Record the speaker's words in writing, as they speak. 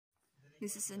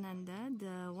This is Ananda,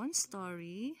 the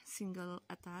 1-story, single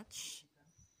attached.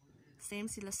 Same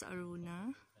sila sa Aruna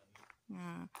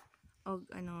nga og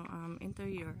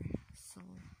interior. So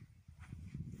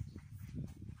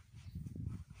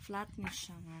flat ni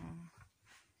siya nga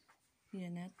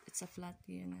unit. It's a flat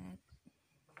unit.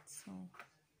 So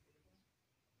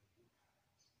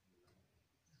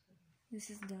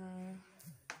this is the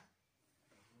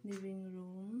living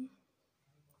room.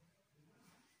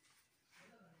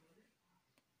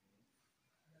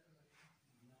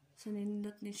 So,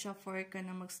 nindot ni siya for ka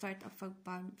na mag-start up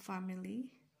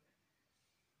family.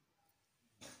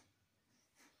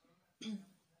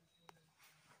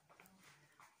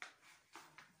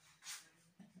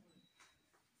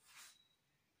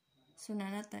 So,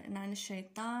 na siya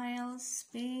tiles,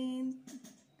 paint.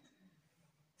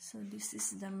 So, this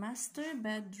is the master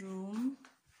bedroom.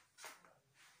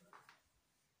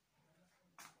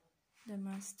 The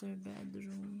master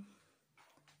bedroom.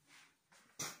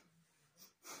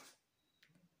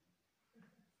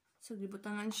 So,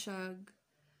 gibutangan siya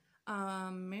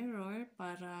mirror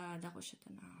para dako siya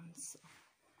tanawon. So,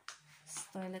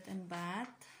 toilet and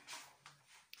bath.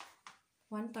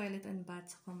 1 toilet and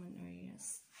bath sa common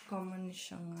areas. Common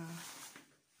siyang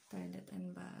toilet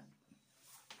and bath.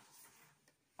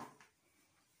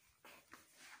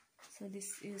 So,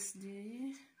 this is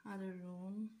the other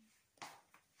room.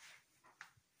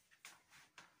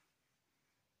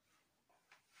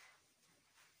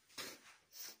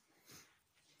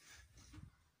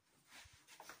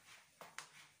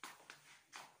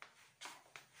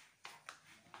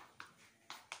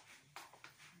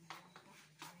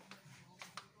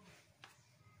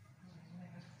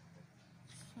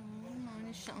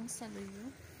 Siya ang salayo.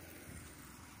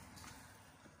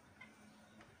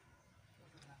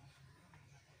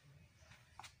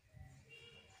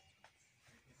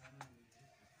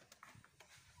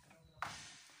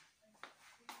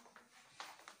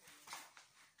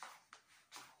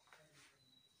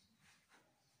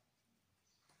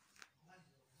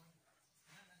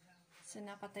 So,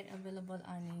 napatay available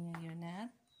ani nga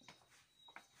unit.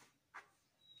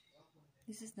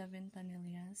 This is the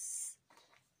ventanillas.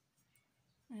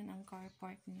 And ang car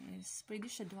park niya is, pwede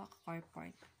siya duha ka car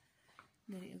park.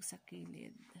 Dari og sa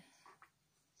kilid.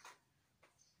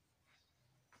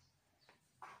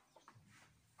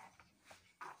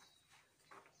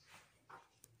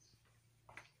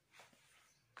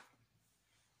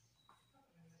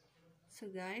 So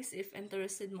guys, if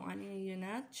interested mo ani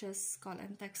unit, just call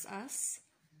and text us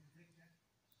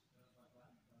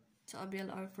to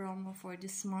avail our promo for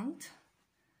this month.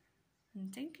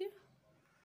 And thank you.